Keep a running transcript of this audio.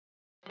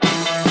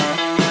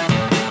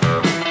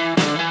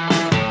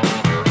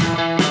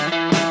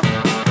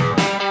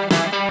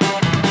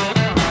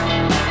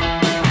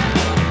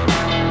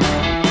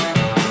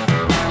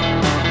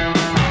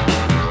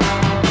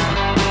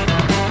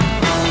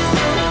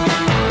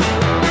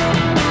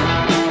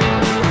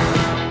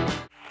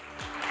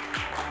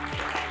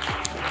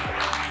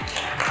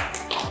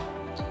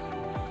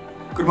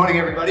morning,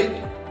 everybody.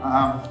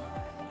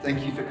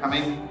 Thank you for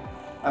coming.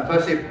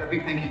 Firstly, a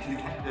big thank you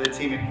to the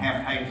team at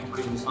Campaign for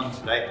putting this on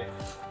today.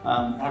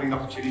 Having the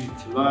opportunity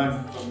to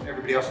learn from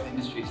everybody else in the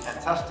industry is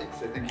fantastic,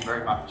 so thank you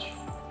very much.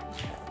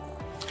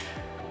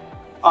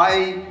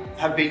 I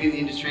have been in the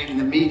industry, in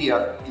the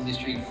media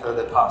industry, for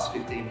the past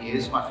 15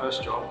 years. My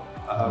first job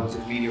was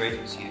at a media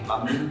agency in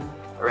London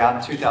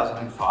around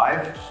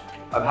 2005.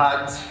 I've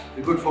had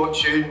the good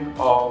fortune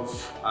of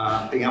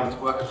being able to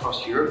work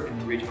across Europe in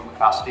a regional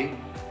capacity,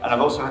 and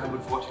I've also had the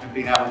good fortune of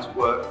being able to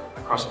work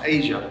across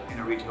Asia in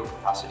a regional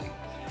capacity.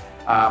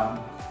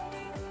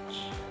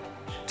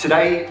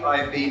 Today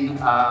I've been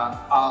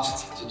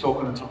asked to talk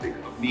on the topic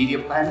of media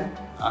planning,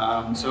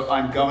 so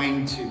I'm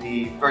going to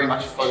be very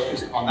much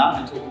focused on that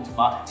and talking to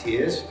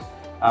marketeers.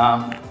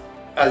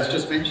 As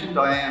just mentioned,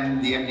 I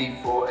am the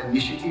MD for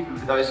Initiative, and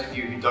for those of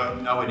you who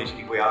don't know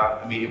Initiative, we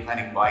are a media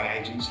planning and buying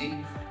agency.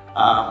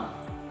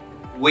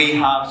 We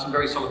have some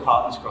very solid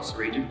partners across the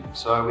region.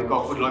 So we've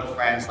got good local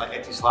brands like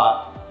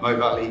Etisalat,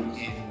 Mobile in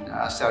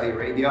Saudi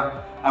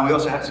Arabia, and we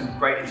also have some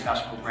great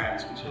international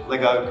brands, which are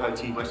Lego,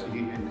 Coty, Western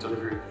Union,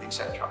 Deliveroo,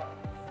 etc.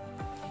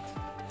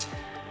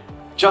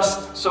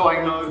 Just so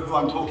I know who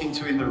I'm talking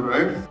to in the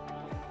room,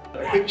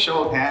 a quick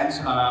show of hands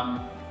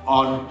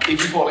on if you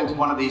fall into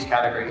one of these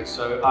categories.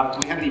 So do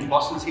we have any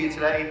bosses here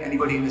today?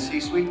 Anybody in the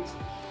C-suite?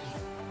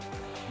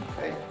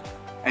 Okay.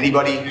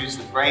 Anybody who's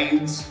the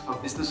brains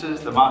of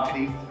businesses, the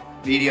marketing,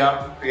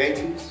 media,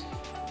 creatives?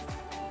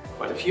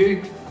 Quite a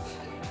few.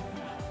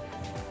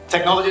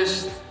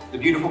 Technologists, the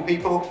beautiful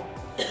people,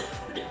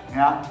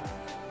 yeah,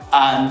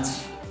 and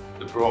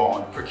the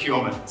brawn,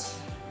 procurement.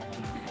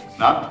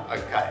 No?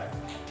 Okay.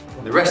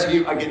 And the rest of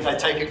you, I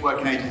take it, work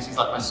in agencies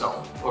like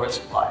myself or at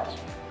suppliers.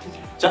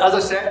 So as I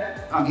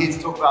said, I'm here to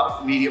talk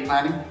about media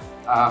planning.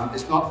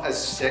 It's not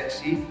as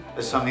sexy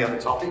as some of the other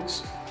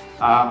topics,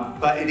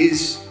 but it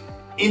is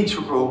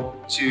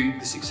integral to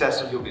the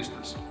success of your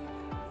business.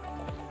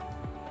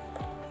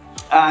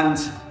 And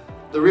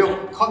the real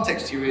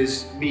context here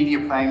is media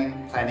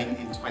planning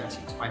in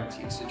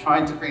 2020. So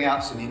trying to bring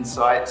out some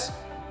insights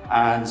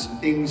and some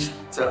things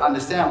to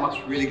understand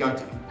what's really going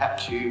to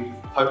impact you,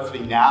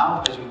 hopefully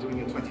now as you're doing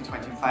your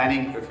 2020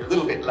 planning, or if you're a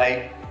little bit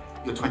late,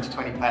 your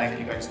 2020 planning that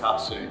you're going to start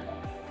soon.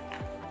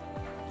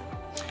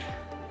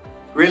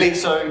 Really,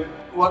 so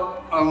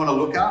what I want to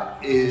look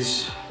at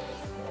is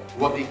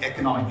what the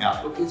economic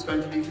outlook is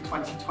going to be for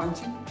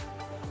 2020.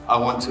 I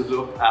want to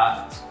look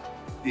at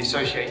the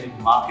associated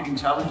marketing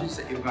challenges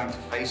that you're going to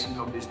face in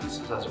your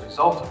businesses as a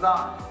result of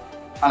that.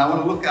 And I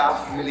want to look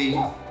at really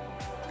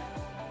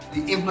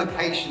the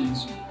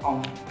implications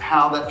on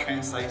how that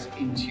translates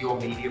into your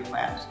media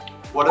plans.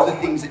 What are the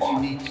things that you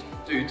need to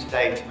do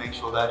today to make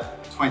sure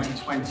that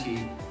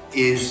 2020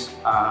 is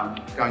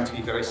going to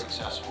be very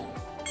successful?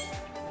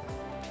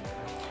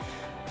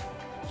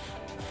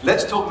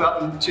 Let's talk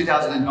about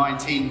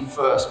 2019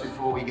 first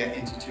before we get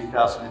into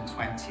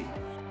 2020.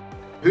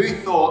 Who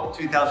thought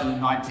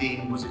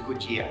 2019 was a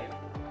good year?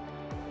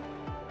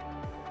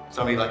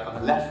 Somebody like on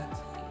the left.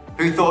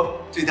 Who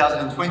thought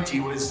 2020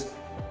 was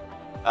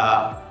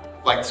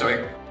like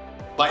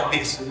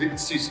this, a bit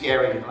too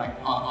scary, like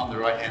on the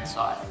right-hand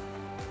side?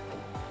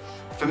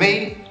 For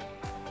me,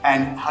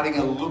 and having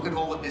a look at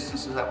all the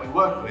businesses that we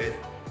work with,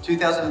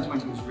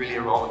 2020 was really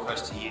a roller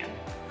coaster year.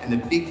 And the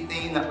big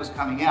theme that was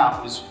coming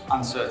out was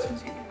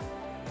uncertainty.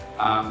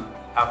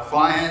 Our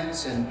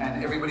clients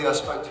and everybody I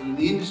spoke to in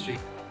the industry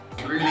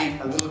are really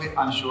a little bit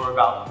unsure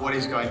about what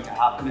is going to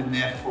happen, and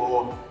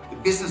therefore the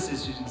business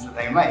decisions that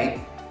they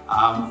make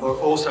are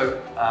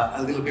also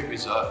a little bit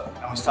reserved.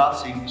 And we start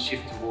seeing a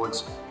shift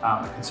towards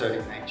a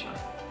conservative nature.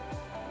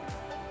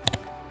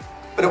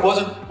 But it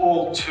wasn't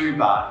all too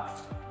bad.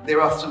 There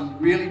are some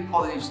really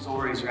positive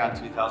stories around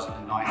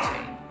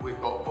 2019.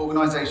 We've got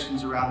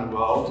organizations around the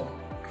world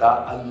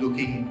that are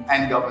looking,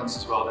 and governments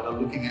as well, that are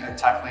looking at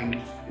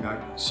tackling,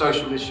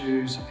 social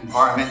issues,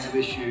 environmental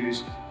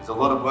issues. There's a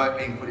lot of work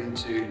being put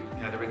into,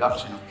 the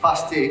reduction of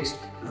plastics.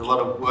 There's a lot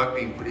of work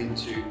being put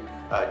into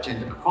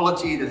gender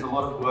equality. There's a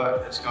lot of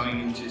work that's going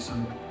into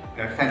some,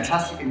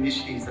 fantastic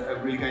initiatives that are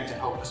really going to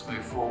help us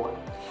move forward.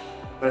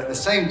 But at the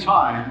same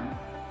time,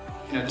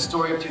 the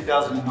story of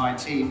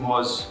 2019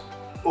 was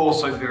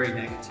also very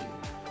negative.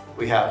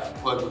 We have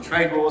global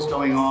trade wars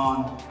going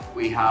on.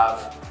 We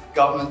have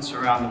governments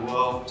around the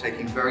world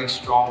taking very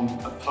strong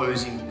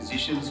opposing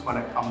positions when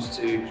it comes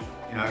to,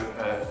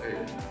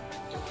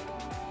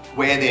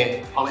 where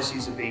their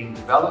policies are being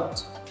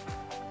developed.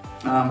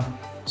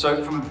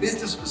 So from a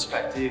business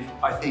perspective,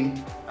 I think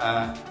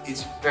from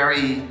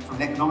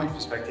an economic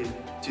perspective,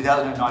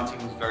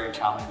 2019 was very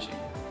challenging.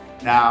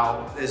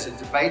 Now, there's a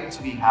debate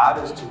to be had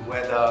as to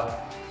whether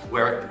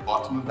we're at the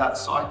bottom of that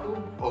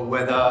cycle or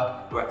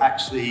whether we're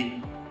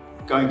actually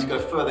going to go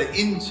further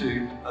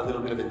into a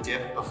little bit of a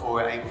dip before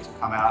we're able to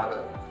come out of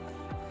it.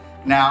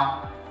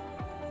 Now,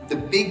 the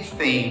big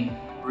theme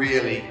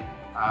really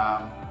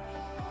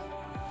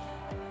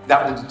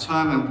that will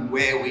determine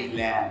where we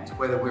land,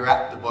 whether we're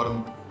at the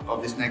bottom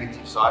of this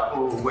negative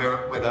cycle or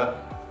whether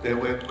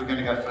we're going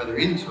to go further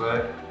into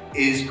it,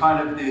 is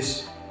kind of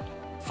this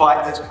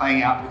fight that's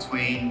playing out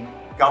between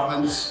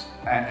governments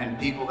and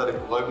people that are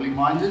globally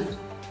minded,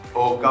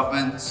 or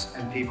governments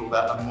and people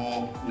that are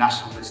more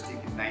nationalistic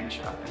in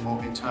nature and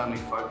more internally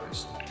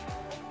focused.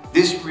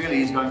 This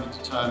really is going to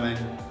determine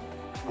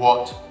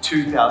what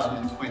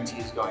 2020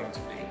 is going to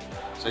be.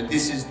 So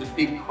this is the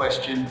big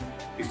question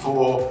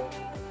before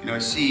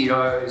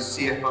CEOs,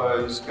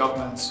 CFOs,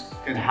 governments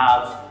can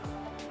have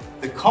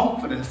the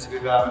confidence to be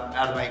able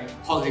to make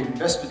positive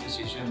investment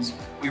decisions.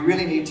 We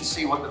really need to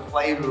see what the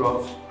flavour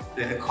of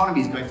the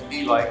economy is going to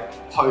be like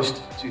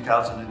post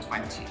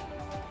 2020.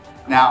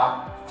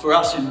 Now, for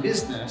us in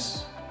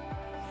business,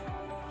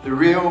 the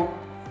real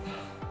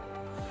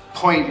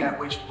point at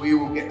which we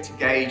will get to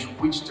gauge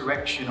which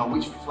direction or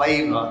which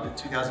flavour the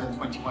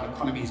 2021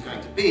 economy is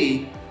going to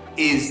be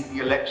is the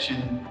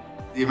election,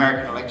 the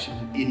American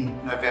election in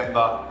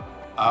November,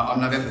 on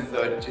November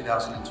 3rd,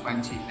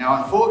 2020.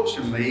 Now,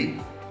 unfortunately,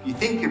 if you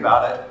think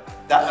about it,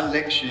 that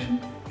election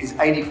is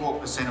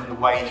 84% of the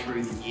way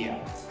through the year.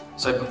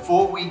 So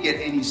before we get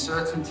any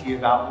certainty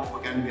about what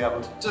we're going to be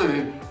able to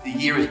do, the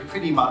year is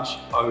pretty much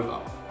over.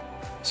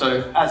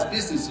 So as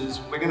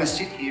businesses, we're going to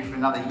sit here for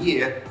another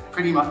year,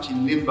 pretty much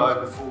in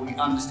limbo before we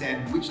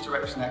understand which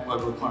direction that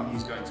global economy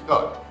is going to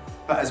go.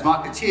 But as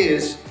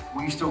marketeers,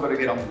 we've still got to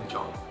get on with the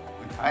job,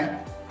 okay?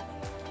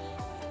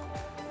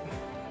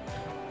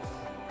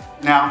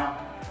 Now,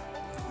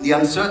 the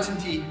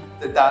uncertainty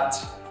that that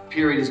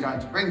period is going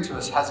to bring to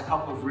us has a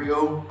couple of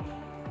real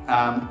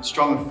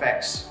strong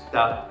effects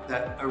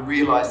that are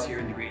realized here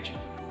in the region.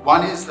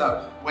 One is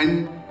that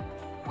when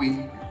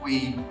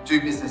we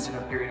do business in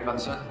a period of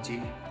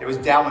uncertainty, there was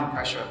downward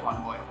pressure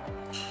on oil.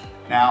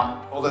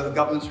 Now, although the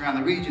governments around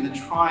the region are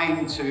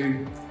trying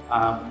to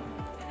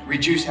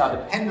reduce our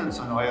dependence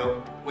on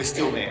oil, we're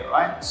still there,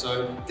 right?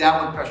 So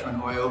downward pressure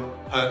on oil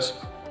hurts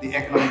the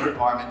economic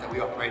environment that we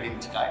operate in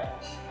today.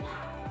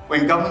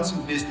 When governments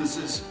and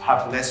businesses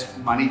have less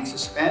money to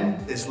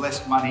spend, there's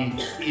less money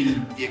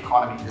in the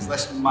economy, there's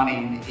less money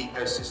in the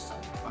ecosystem,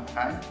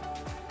 okay?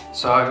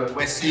 So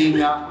we're seeing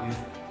that with,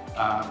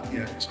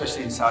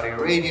 especially in Saudi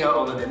Arabia,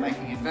 although they're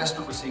making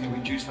investment, we're seeing a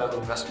reduced level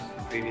of investment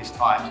from previous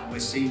times, and we're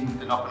seeing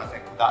the knock-on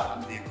effect of that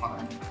onto the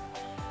economy.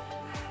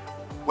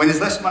 When there's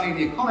less money in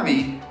the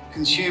economy,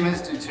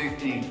 consumers do two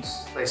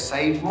things. They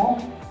save more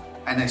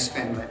and they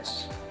spend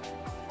less.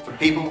 For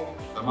people,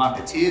 for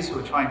marketeers who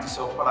are trying to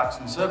sell products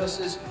and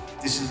services,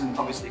 this isn't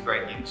obviously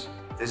great news.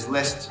 There's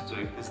less to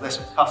do, there's less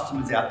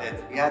customers out there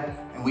to be had,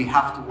 and we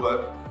have to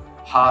work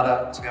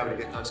harder to be able to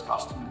get those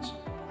customers.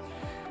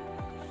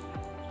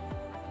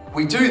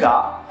 We do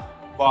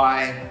that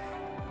by,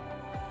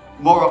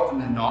 more often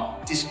than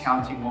not,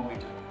 discounting what we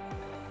do,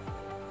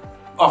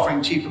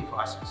 offering cheaper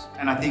prices.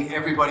 And I think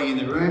everybody in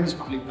the room has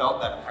probably felt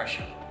that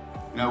pressure.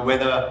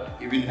 Whether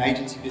you're in an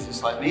agency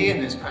business like me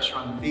and there's pressure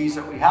on the fees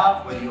that we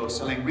have, whether you're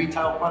selling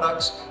retail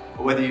products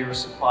or whether you're a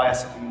supplier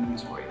selling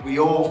inventory, we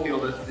all feel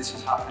that this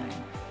is happening.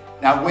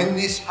 Now, when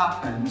this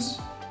happens,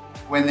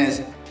 when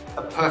there's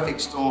a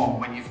perfect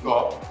storm, when you've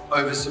got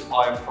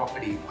oversupply of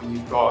property, when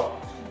you've got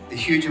a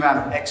huge amount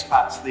of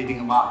expats leaving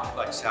a market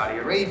like Saudi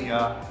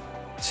Arabia,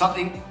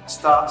 something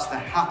starts to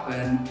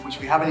happen which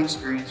we haven't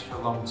experienced for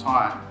a long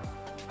time,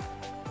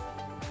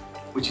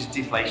 which is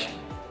deflation.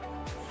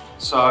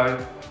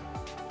 So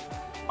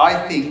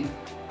I think,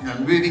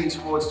 moving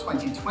towards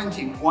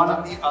 2020, one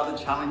of the other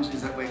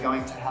challenges that we're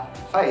going to have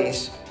to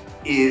face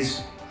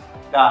is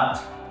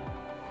that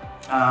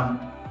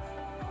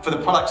for the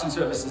products and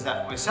services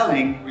that we're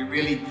selling, we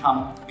really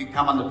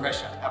become under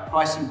pressure. Our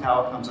pricing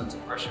power comes under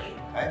pressure,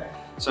 okay?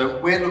 So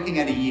we're looking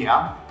at a year,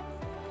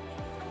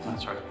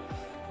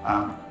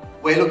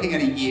 we're looking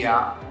at a year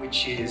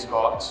which has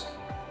got,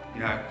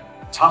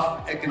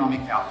 tough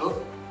economic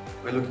outlook.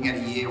 We're looking at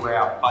a year where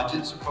our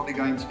budgets are probably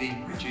going to be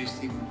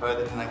reduced even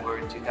further than they were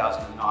in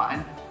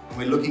 2009. And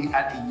we're looking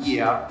at a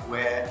year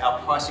where our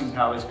pricing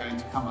power is going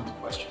to come under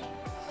question.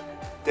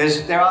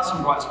 There are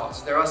some bright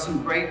spots. There are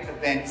some great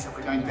events that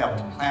we're going to be able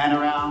to plan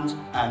around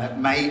and that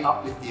may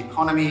uplift the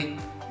economy.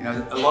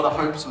 A lot of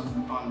hopes on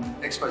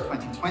Expo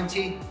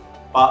 2020,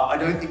 but I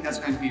don't think that's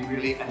going to be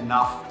really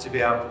enough to be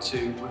able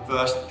to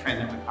reverse the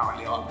trend that we're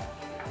currently on.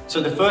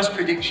 So the first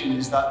prediction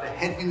is that the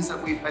headwinds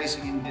that we're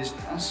facing in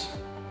business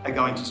are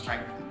going to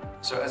strengthen.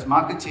 So as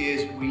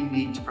marketeers, we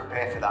need to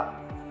prepare for that.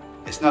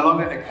 It's no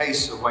longer a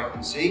case of wait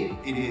and see.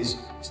 It is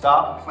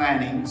start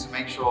planning to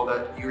make sure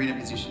that you're in a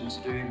position to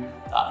do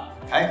that,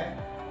 okay?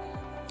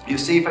 Your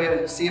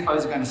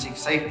CFOs are going to seek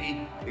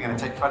safety. They're going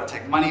to try to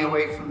take money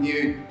away from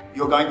you.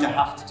 You're going to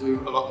have to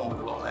do a lot more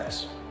with a lot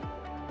less.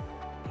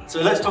 So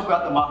let's talk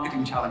about the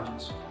marketing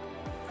challenges.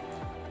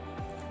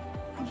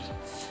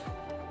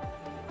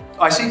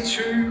 I see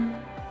two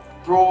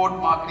broad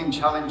marketing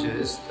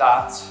challenges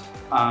that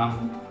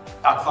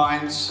our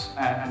clients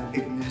and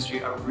people in the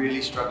industry are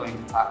really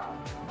struggling to tackle.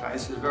 Okay,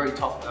 this is a very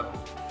top level.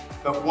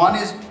 But one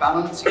is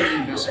balancing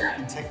investment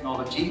in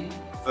technology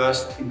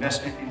versus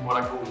investment in what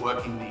I call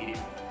working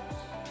media.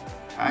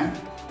 Okay,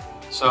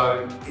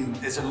 so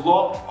there's a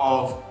lot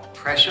of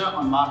pressure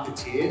on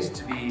marketeers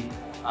to be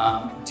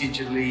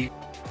digitally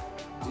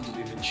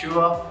digitally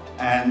mature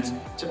and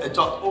to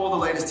adopt all the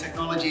latest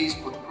technologies,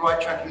 put the right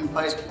tracking in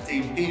place, put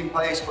DMP in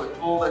place, put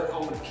all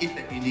the kit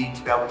that you need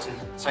to be able to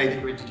say that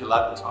you're a digital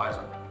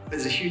advertiser.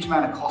 There's a huge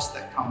amount of cost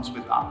that comes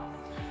with that.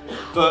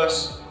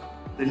 First,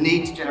 the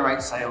need to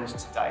generate sales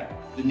today.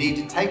 The need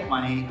to take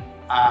money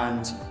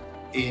and,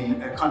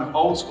 in a kind of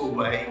old school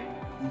way,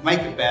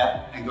 make a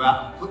bet and go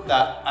out and put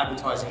that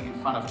advertising in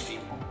front of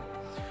people.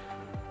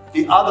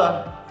 The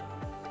other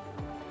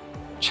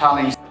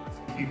challenge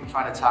that people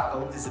trying to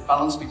tackle is the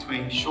balance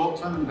between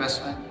short-term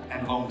investment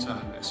and long-term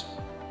investment.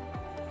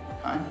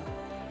 Okay?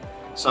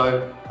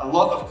 So a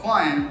lot of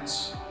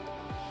clients,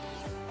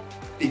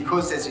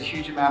 because there's a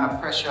huge amount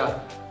of pressure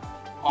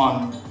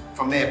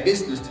from their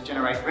business to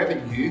generate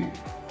revenue,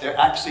 they're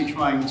actually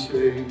trying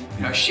to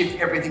shift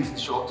everything to the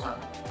short term.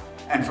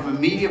 And from a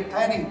media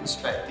planning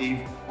perspective,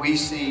 we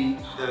see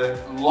the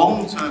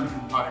long-term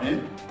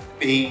component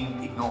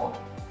being ignored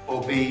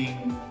or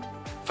being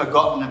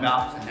forgotten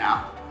about for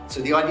now.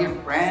 So the idea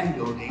of brand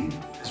building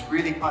has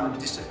really kind of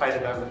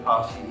dissipated over the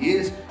past few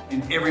years,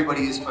 and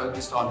everybody is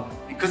focused on,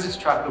 because it's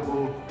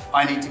trackable,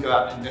 I need to go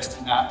out and invest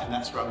in that, and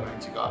that's where I'm going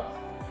to go.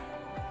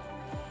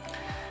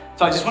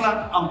 So I just want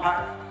to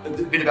unpack a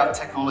bit about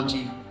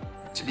technology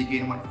to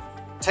begin with.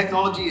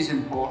 Technology is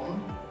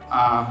important,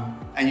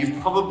 and you've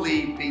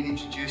probably been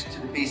introduced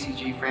to the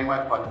BCG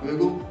framework by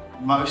Google.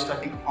 Most, I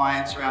think,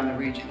 clients around the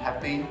region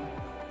have been.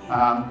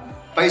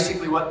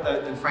 Basically what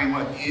the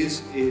framework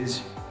is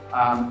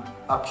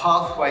a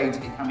pathway to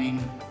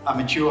becoming a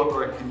mature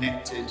or a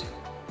connected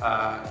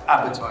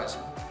advertiser.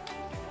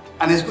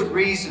 And there's good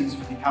reasons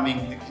for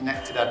becoming a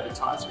connected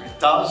advertiser. It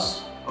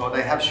does, or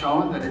they have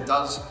shown that it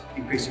does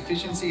increase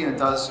efficiency, and it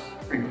does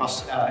bring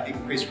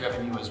increase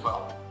revenue as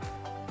well.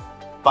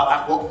 But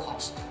at what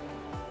cost?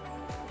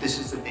 This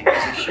is the thing.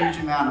 There's a huge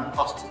amount of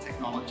cost to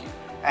technology.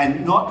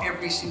 And not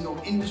every single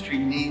industry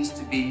needs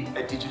to be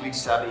a digitally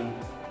savvy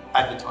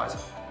advertiser.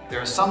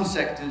 There are some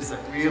sectors that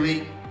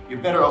really, you're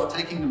better off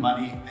taking the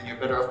money and you're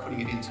better off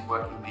putting it into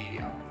working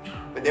media.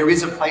 But there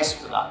is a place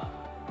for that.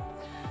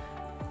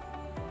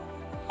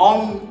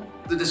 On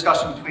the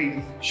discussion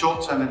between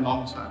short-term and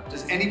long-term,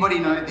 does anybody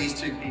know these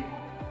two people?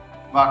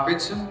 Mark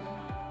Ritson?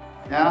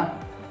 Yeah?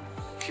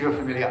 If you're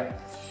familiar.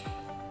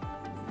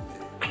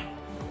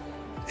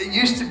 It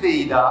used to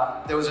be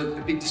that there was a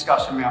big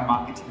discussion around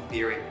marketing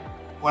theory.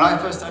 When I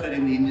first started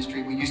in the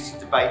industry, we used to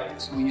debate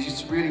this, and we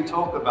used to really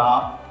talk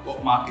about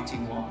what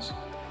marketing was.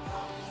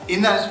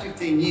 In those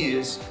 15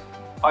 years,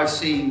 I've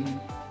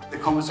seen the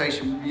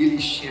conversation really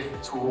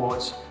shift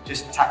towards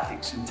just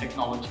tactics and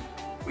technology.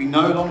 We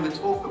no longer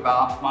talk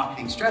about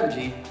marketing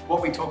strategy.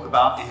 What we talk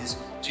about is,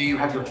 do you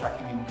have your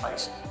tracking in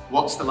place?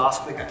 What's the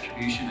last click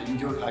attribution? And you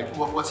do it like,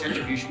 what's the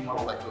attribution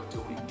model that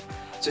you're doing?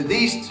 So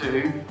these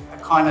two are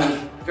kind of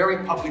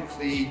very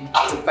publicly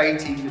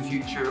debating the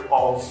future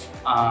of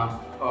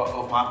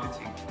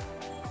marketing.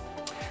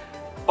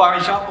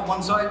 Byron Sharp on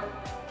one side,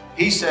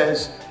 he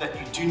says that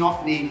you do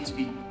not need to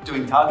be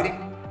doing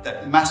targeting,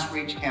 that mass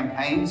reach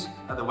campaigns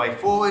are the way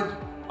forward.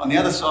 On the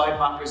other side,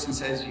 Mark Ritson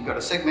says you've got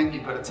to segment,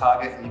 you've got to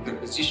target, and you've got to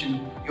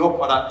position your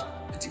product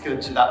particular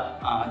to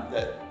that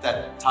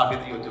target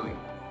that you're doing.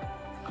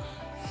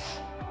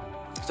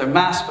 So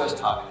mass versus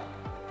target.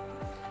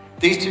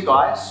 These two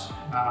guys,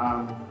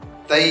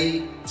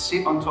 they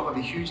sit on top of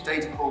a huge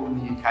data pool in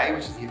the UK,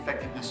 which is the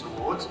Effectiveness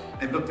Awards.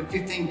 They've looked at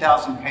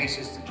 15,000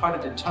 cases to try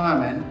to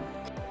determine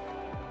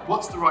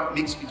what's the right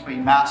mix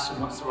between mass and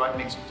what's the right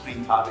mix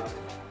between targeted.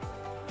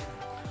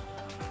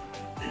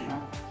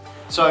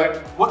 So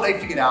what they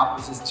figured out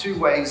was there's two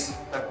ways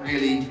that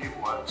really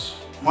it works.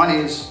 One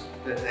is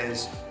that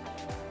there's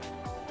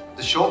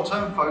the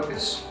short-term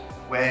focus,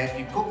 where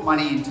you put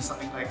money into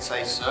something like,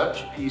 say,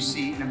 search, and you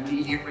see an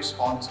immediate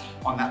response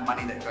on that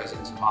money that goes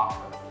into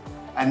market.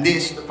 And the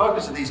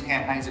focus of these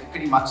campaigns are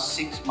pretty much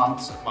 6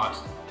 months at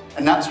most.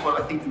 And that's what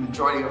I think the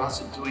majority of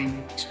us are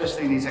doing,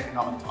 especially in these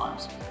economic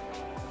times.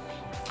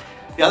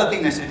 The other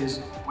thing they said is,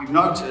 we've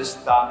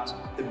noticed that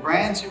the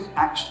brands who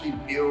actually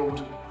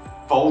build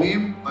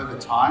volume over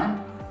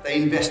time,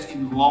 they invest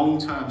in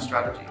long-term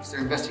strategies.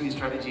 They're investing in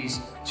strategies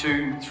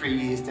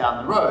 2-3 years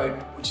down the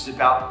road, which is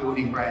about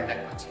building brand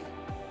equity.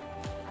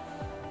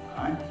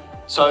 Okay?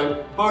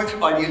 So both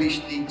ideally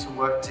need to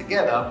work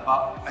together,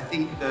 but I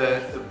think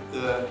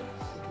the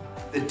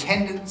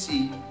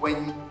tendency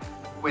when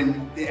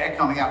the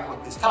economic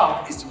outlook is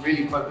tough is to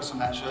really focus on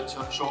that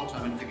short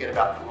term and forget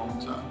about the long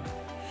term.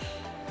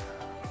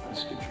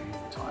 Let's get through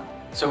the time.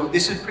 So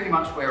this is pretty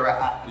much where we're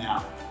at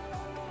now.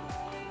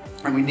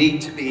 And we need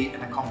to be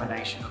in a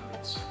combination of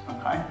this,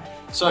 okay?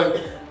 So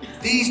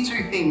these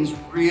two things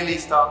really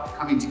start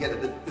coming together.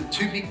 The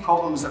two big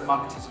problems that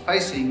marketers are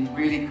facing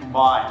really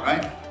combine,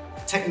 right?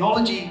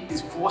 Technology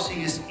is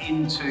forcing us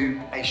into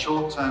a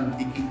short-term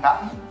thinking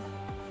pattern,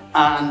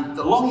 and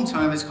the long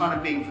term is kind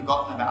of being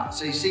forgotten about.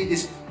 So you see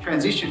this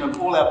transition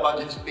of all our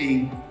budgets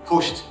being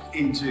pushed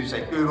into,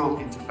 say, Google,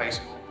 into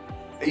Facebook.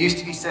 It used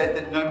to be said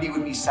that nobody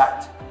would be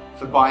sacked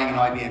for buying an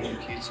IBM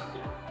computer.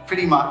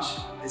 Pretty much,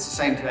 it's the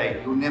same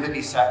today. You'll never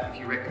be sacked if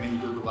you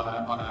recommend Google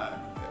on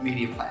a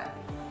media plan.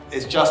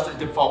 It's just a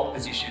default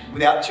position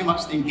without too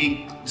much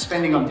thinking. I'm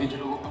spending on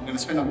digital, I'm going to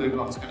spend on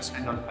Google, I'm going to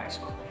spend on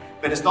Facebook.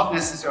 But it's not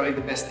necessarily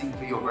the best thing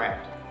for your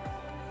brand.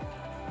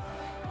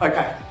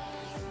 Okay.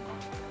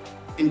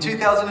 In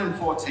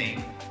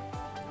 2014,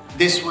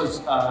 this was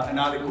an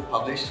article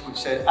published which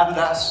said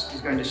Adidas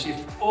is going to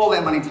shift all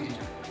their money to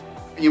digital.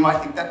 And you might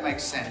think that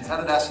makes sense.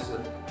 Adidas is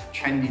a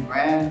trendy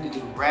brand,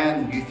 digital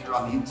brand, the youth are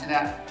on the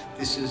internet.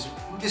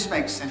 This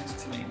makes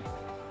sense to me.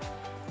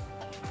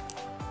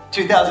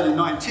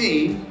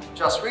 2019,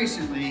 just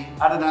recently,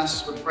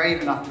 Adidas were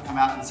brave enough to come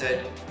out and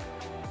said,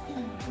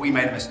 we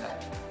made a mistake.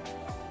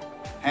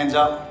 Hands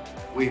up,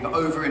 we've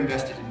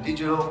over-invested in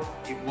digital.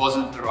 It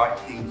wasn't the right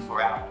thing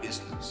for our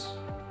business.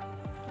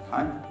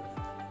 Okay?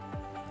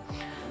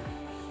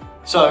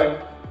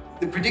 So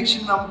the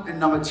prediction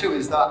number 2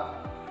 is that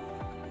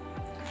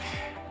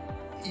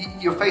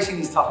you're facing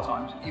these tough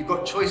times. You've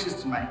got choices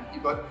to make.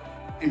 You've got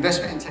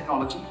investment in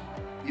technology.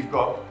 You've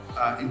got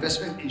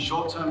investment in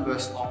short-term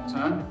versus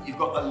long-term. You've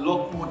got a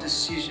lot more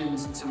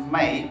decisions to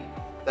make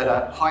that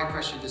are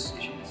high-pressure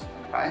decisions,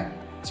 okay?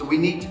 So we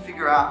need to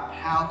figure out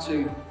how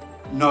to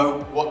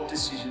know what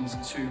decisions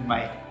to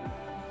make.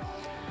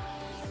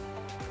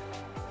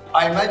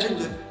 I imagine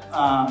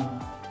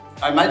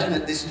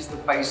that this is the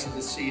face of the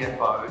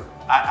CFO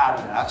at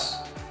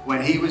Adidas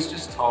when he was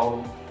just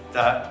told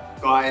that,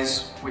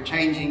 guys, we're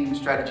changing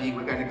strategy,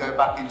 we're going to go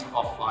back into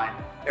offline.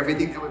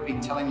 Everything that we've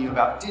been telling you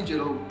about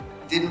digital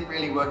didn't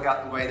really work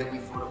out the way that we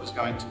thought it was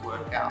going to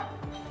work out.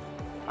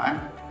 Okay?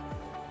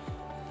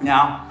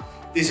 Now,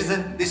 this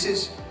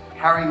is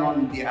carrying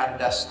on the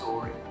Adidas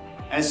story.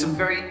 And it's some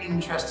very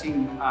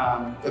interesting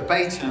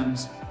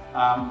verbatums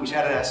which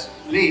Adidas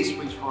released,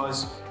 which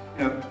was,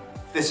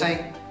 they're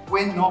saying,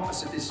 we're not a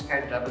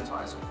sophisticated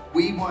advertiser.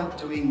 We weren't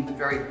doing the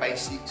very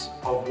basics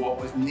of what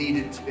was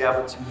needed to be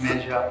able to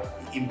measure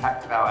the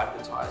impact of our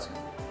advertising.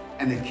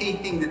 And the key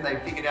thing that they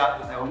figured out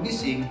that they were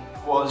missing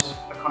was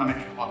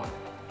econometric modeling.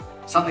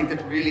 Something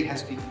that really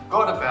has been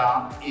forgot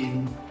about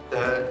in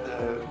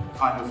the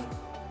kind of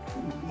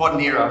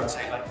modern era, I would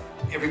say. Like,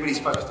 everybody's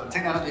focused on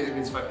technology,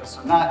 everybody's focused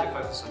on that,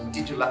 they're focused on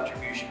digital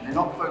attribution. They're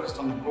not focused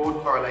on the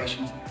broad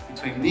correlations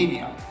between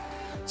media.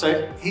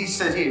 So he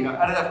says here,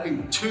 Adidas have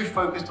been too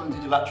focused on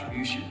digital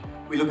attribution.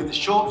 We look at the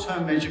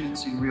short-term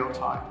measurements in real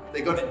time.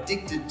 They got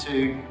addicted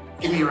to,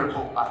 give me a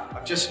report back.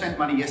 I've just spent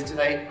money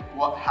yesterday,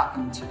 what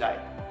happened today?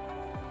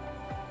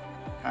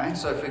 Okay,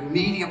 so for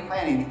media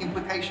planning, the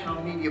implication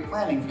on media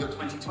planning for your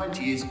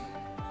 2020 is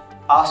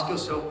ask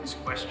yourself this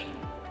question.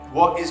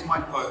 What is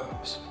my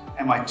focus?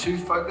 Am I too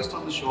focused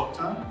on the short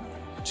term?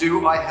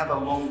 Do I have a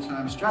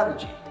long-term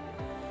strategy?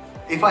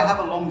 If I have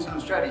a long-term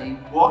strategy,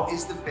 what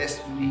is the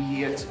best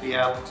media to be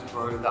able to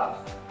grow that?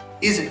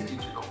 Is it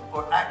digital,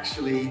 or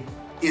actually,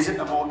 is it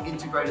a more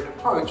integrated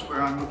approach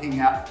where I'm looking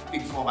at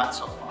big format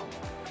software?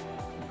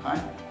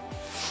 Okay?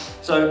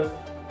 So,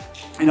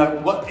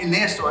 what in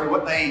their story,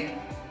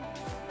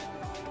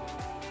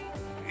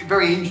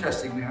 very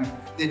interesting,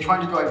 they're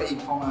trying to drive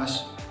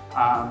e-commerce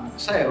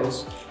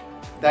sales.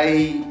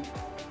 Their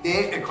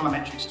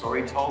econometric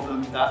story told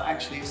them that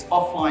actually it's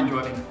offline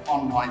driving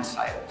online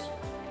sales.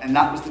 And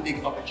that was the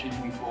big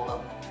opportunity for them,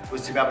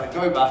 was to be able to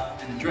go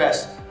back and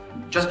address,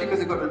 just because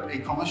they've got an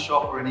e-commerce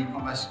shop or an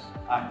e-commerce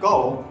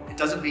goal, it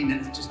doesn't mean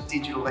that it's just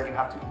digital that you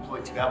have to employ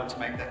to be able to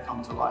make that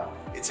come to life.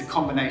 It's a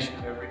combination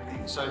of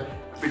everything. So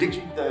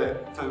prediction,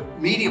 for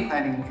media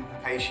planning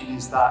implication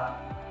is that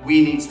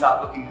we need to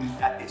start looking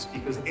at this,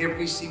 because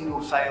every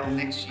single sale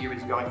next year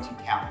is going to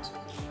count.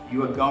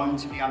 You are going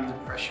to be under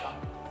pressure.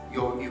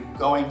 You're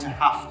going to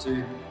have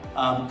to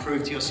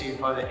prove to your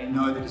CFO that you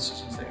know the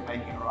decisions that you're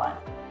making are right.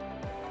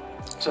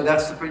 So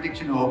that's the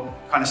prediction or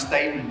kind of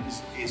statement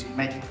is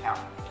make it count.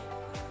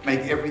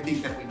 Make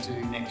everything that we do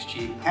next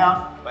year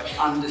count, but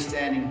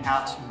understanding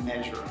how to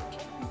measure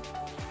it.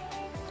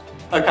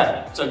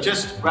 Okay, so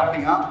just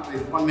wrapping up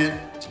with 1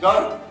 minute to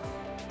go.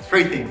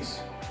 3 things.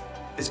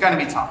 It's going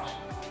to be tough.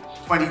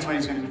 2020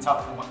 is going to be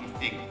tougher than what you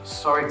think.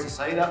 Sorry to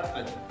say that,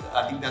 but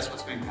I think that's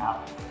what's going to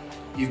happen.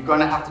 You're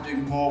going to have to do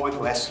more with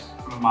less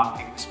from a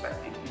marketing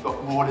perspective. You've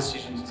got more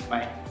decisions to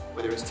make,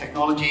 whether it's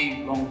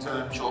technology,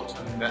 long-term,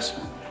 short-term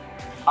investment.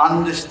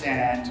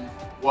 Understand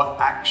what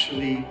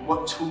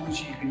tools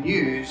you can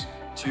use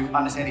to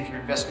understand if your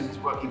investment is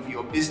working for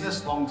your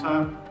business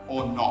long-term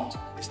or not.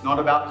 It's not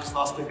about just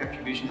last click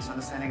attribution, it's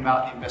understanding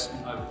about the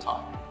investment over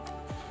time.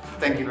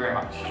 Thank you very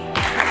much.